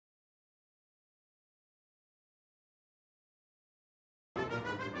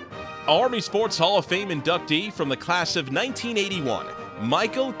Army Sports Hall of Fame inductee from the class of 1981,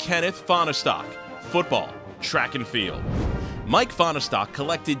 Michael Kenneth Fahnestock, football, track and field. Mike Fahnestock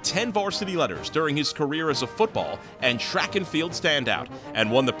collected 10 varsity letters during his career as a football and track and field standout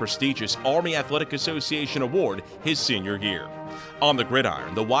and won the prestigious Army Athletic Association Award his senior year. On the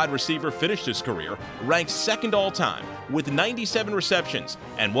gridiron, the wide receiver finished his career ranked second all-time with 97 receptions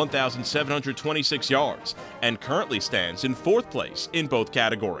and 1,726 yards and currently stands in fourth place in both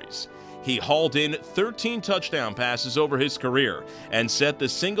categories. He hauled in 13 touchdown passes over his career and set the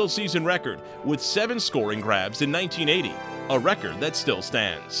single-season record with 7 scoring grabs in 1980, a record that still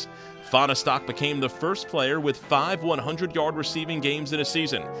stands. Fahnestock became the first player with 5 100-yard receiving games in a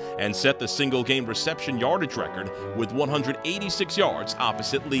season and set the single-game reception yardage record with 186 yards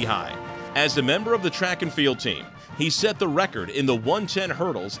opposite Lehigh. As a member of the track and field team, he set the record in the 110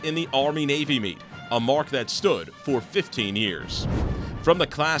 hurdles in the Army-Navy meet, a mark that stood for 15 years. From the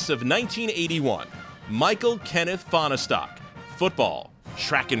class of 1981, Michael Kenneth Fahnestock, football,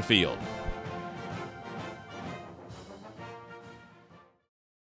 track and field.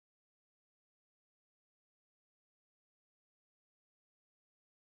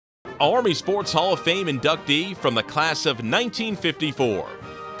 Army Sports Hall of Fame inductee from the class of 1954,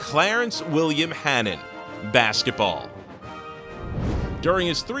 Clarence William Hannon, basketball. During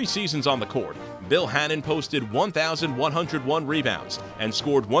his 3 seasons on the court, Bill Hannon posted 1,101 rebounds and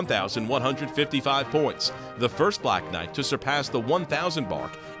scored 1,155 points, the first Black Knight to surpass the 1,000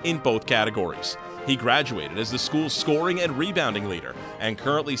 mark in both categories. He graduated as the school's scoring and rebounding leader and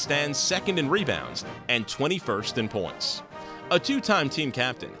currently stands second in rebounds and 21st in points. A 2-time team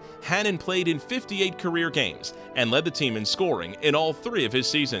captain, Hannon played in 58 career games and led the team in scoring in all 3 of his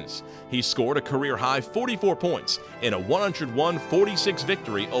seasons. He scored a career-high 44 points in a 101-46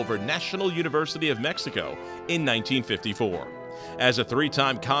 victory over National University of Mexico in 1954. As a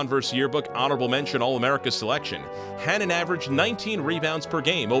 3-time Converse Yearbook Honorable Mention All-America selection, Hannon averaged 19 rebounds per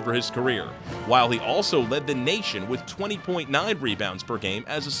game over his career, while he also led the nation with 20.9 rebounds per game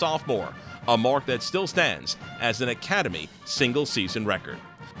as a sophomore, a mark that still stands as an Academy single-season record.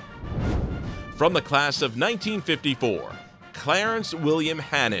 From the class of 1954, Clarence William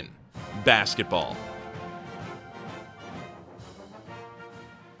Hannon, basketball.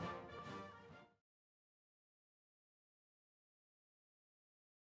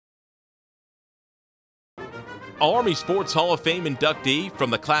 Army Sports Hall of Fame inductee from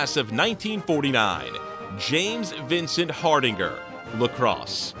the class of 1949, James Vincent Hardinger,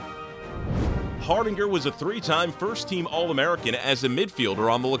 lacrosse. Hardinger was a 3-time first-team All-American as a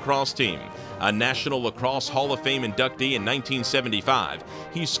midfielder on the lacrosse team. A National Lacrosse Hall of Fame inductee in 1975,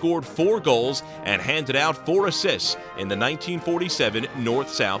 he scored 4 goals and handed out 4 assists in the 1947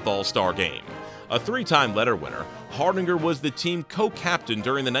 North-South All-Star Game. A 3-time letter winner, Hardinger was the team co-captain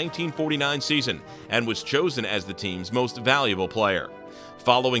during the 1949 season and was chosen as the team's most valuable player.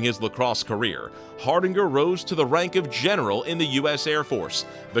 Following his lacrosse career, Hardinger rose to the rank of general in the U.S. Air Force,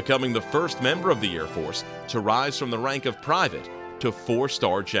 becoming the first member of the Air Force to rise from the rank of private to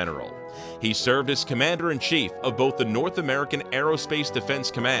 4-star general. He served as Commander-in-Chief of both the North American Aerospace Defense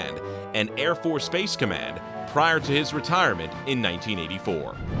Command and Air Force Space Command prior to his retirement in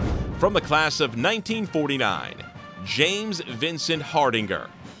 1984. From the class of 1949, James Vincent Hardinger,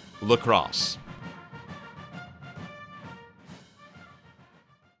 lacrosse.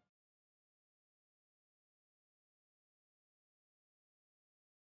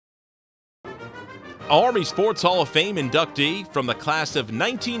 Army Sports Hall of Fame inductee from the class of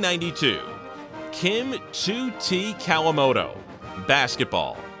 1992, Kim 2T Kawamoto,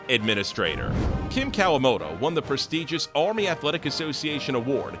 basketball administrator. Kim Kawamoto won the prestigious Army Athletic Association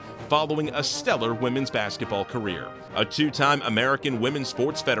Award following a stellar women's basketball career. A 2-time American Women's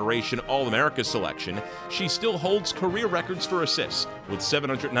Sports Federation All-America selection, she still holds career records for assists with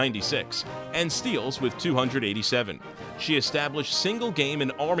 796 and steals with 287. She established single-game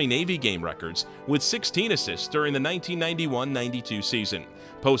and Army-Navy game records with 16 assists during the 1991-92 season,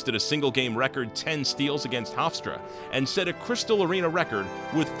 posted a single-game record 10 steals against Hofstra, and set a Crystal Arena record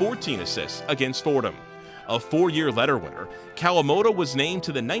with 14 assists against Fordham. A 4-year letter winner, Kawamoto was named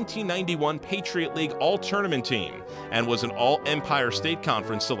to the 1991 Patriot League All-Tournament team and was an All-Empire State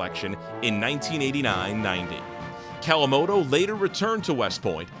Conference selection in 1989-90. Kawamoto later returned to West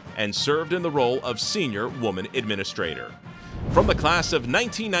Point and served in the role of Senior Woman Administrator. From the class of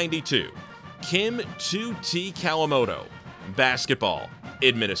 1992, Kim 2T Kawamoto, basketball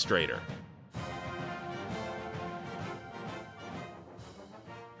administrator.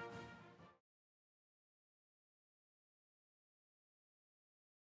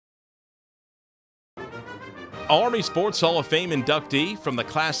 Army Sports Hall of Fame inductee from the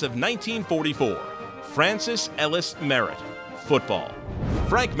class of 1944, Francis Ellis Merritt, football.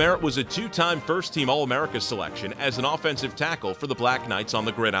 Frank Merritt was a two-time first-team All-America selection as an offensive tackle for the Black Knights on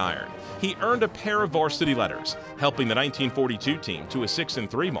the gridiron. He earned a pair of varsity letters, helping the 1942 team to a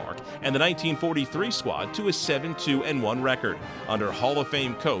 6-3 mark and the 1943 squad to a 7-2-1 record under Hall of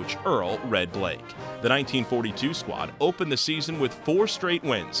Fame coach Earl Red Blake. The 1942 squad opened the season with 4 straight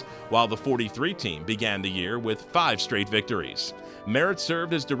wins, while the 43 team began the year with 5 straight victories. Merritt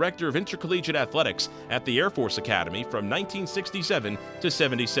served as Director of Intercollegiate Athletics at the Air Force Academy from 1967 to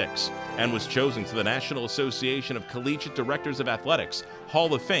 76 and was chosen to the National Association of Collegiate Directors of Athletics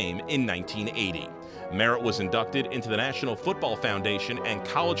Hall of Fame in 1980. Merritt was inducted into the National Football Foundation and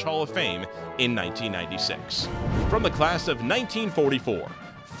College Hall of Fame in 1996. From the class of 1944,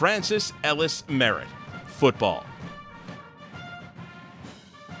 Francis Ellis Merritt, football.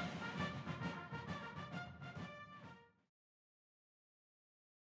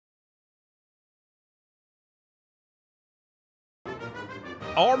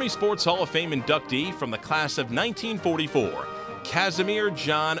 Army Sports Hall of Fame inductee from the class of 1944, Kazimir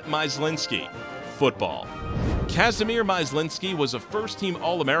John Myslinski, football. Kazimir Myslinski was a first-team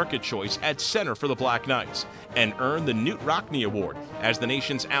All-America choice at center for the Black Knights and earned the Knute Rockne Award as the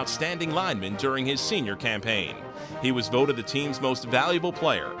nation's outstanding lineman during his senior campaign. He was voted the team's most valuable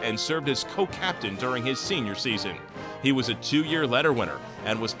player and served as co-captain during his senior season. He was a 2-year letter winner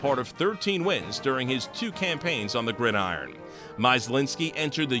and was part of 13 wins during his 2 campaigns on the gridiron. Myslinski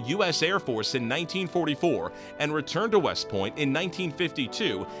entered the U.S. Air Force in 1944 and returned to West Point in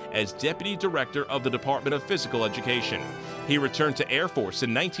 1952 as Deputy Director of the Department of Physical Education. He returned to Air Force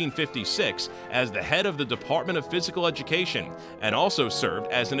in 1956 as the head of the Department of Physical Education and also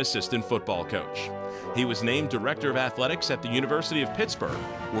served as an assistant football coach. He was named Director of Athletics at the University of Pittsburgh,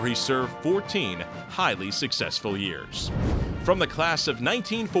 where he served 14 highly successful years. From the class of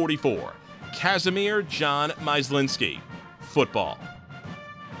 1944, Kazimir John Myslinski, football.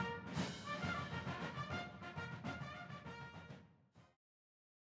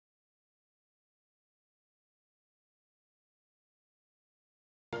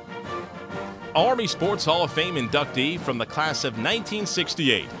 Army Sports Hall of Fame inductee from the class of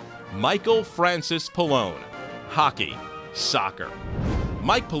 1968, Michael Francis Pallone, hockey, soccer.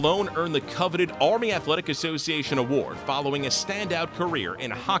 Mike Pallone earned the coveted Army Athletic Association Award following a standout career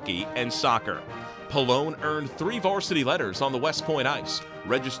in hockey and soccer. Pallone earned 3 varsity letters on the West Point ice,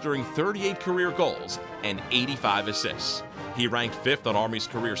 registering 38 career goals and 85 assists. He ranked 5th on Army's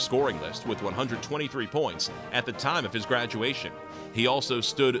career scoring list with 123 points at the time of his graduation. He also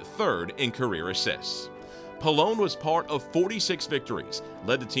stood 3rd in career assists. Pallone was part of 46 victories,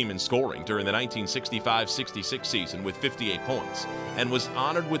 led the team in scoring during the 1965-66 season with 58 points, and was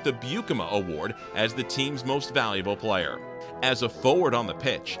honored with the Bukema Award as the team's most valuable player. As a forward on the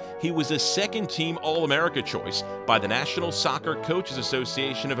pitch, he was a second-team All-America choice by the National Soccer Coaches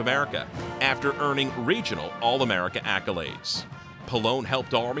Association of America after earning regional All-America accolades. Pallone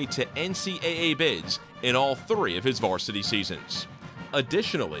helped Army to NCAA bids in all 3 of his varsity seasons.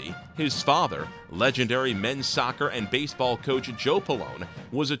 Additionally, his father, legendary men's soccer and baseball coach Joe Pallone,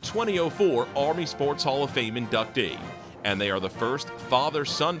 was a 2004 Army Sports Hall of Fame inductee, and they are the first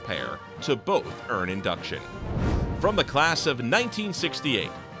father-son pair to both earn induction. From the class of 1968,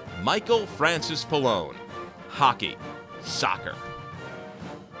 Michael Francis Pallone, hockey, soccer.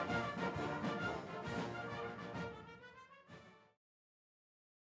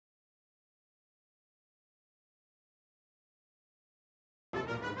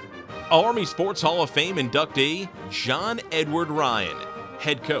 Army Sports Hall of Fame inductee John Edward Ryan,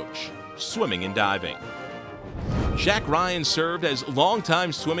 head coach, swimming and diving. Jack Ryan served as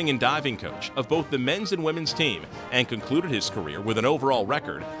longtime swimming and diving coach of both the men's and women's team and concluded his career with an overall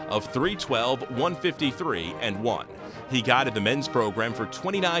record of 312, 153, and 1. He guided the men's program for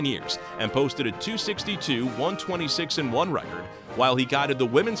 29 years and posted a 262, 126, and 1 record, while he guided the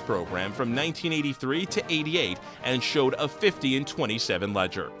women's program from 1983 to 88 and showed a 50 and 27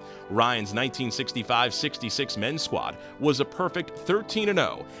 ledger. Ryan's 1965-66 men's squad was a perfect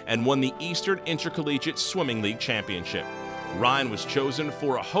 13-0 and won the Eastern Intercollegiate Swimming League Championship. Ryan was chosen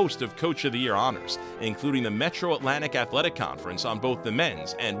for a host of Coach of the Year honors, including the Metro Atlantic Athletic Conference on both the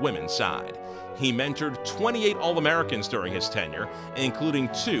men's and women's side. He mentored 28 All-Americans during his tenure, including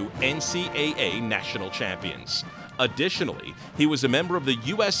 2 NCAA national champions. Additionally, he was a member of the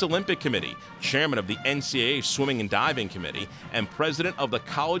U.S. Olympic Committee, chairman of the NCAA Swimming and Diving Committee, and president of the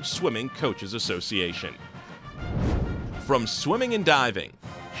College Swimming Coaches Association. From swimming and diving,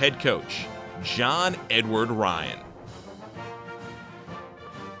 head coach John Edward Ryan.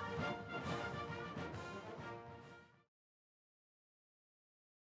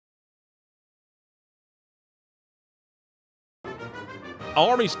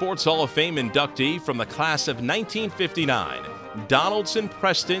 Army Sports Hall of Fame inductee from the class of 1959, Donaldson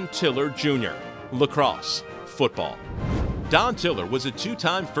Preston Tiller Jr., lacrosse, football. Don Tiller was a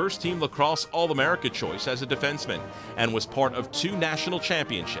two-time first-team lacrosse All-America choice as a defenseman and was part of 2 national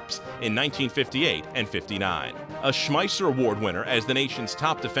championships in 1958 and 59. A Schmeisser Award winner as the nation's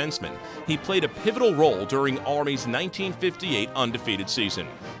top defenseman, he played a pivotal role during Army's 1958 undefeated season.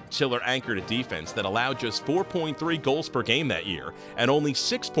 Tiller anchored a defense that allowed just 4.3 goals per game that year and only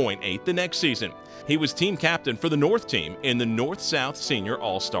 6.8 the next season. He was team captain for the North team in the North-South Senior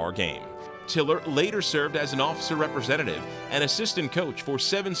All-Star Game. Tiller later served as an officer representative and assistant coach for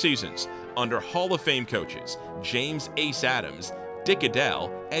 7 seasons under Hall of Fame coaches James Ace Adams, Dick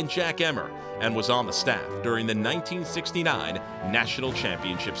Adell, and Jack Emmer, and was on the staff during the 1969 National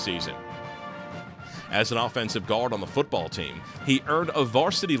Championship season. As an offensive guard on the football team, he earned a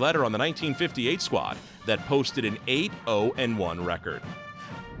varsity letter on the 1958 squad that posted an 8-0-1 record.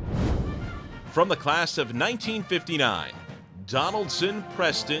 From the class of 1959, Donaldson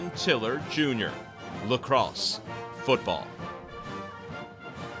Preston Tiller Jr., lacrosse, football.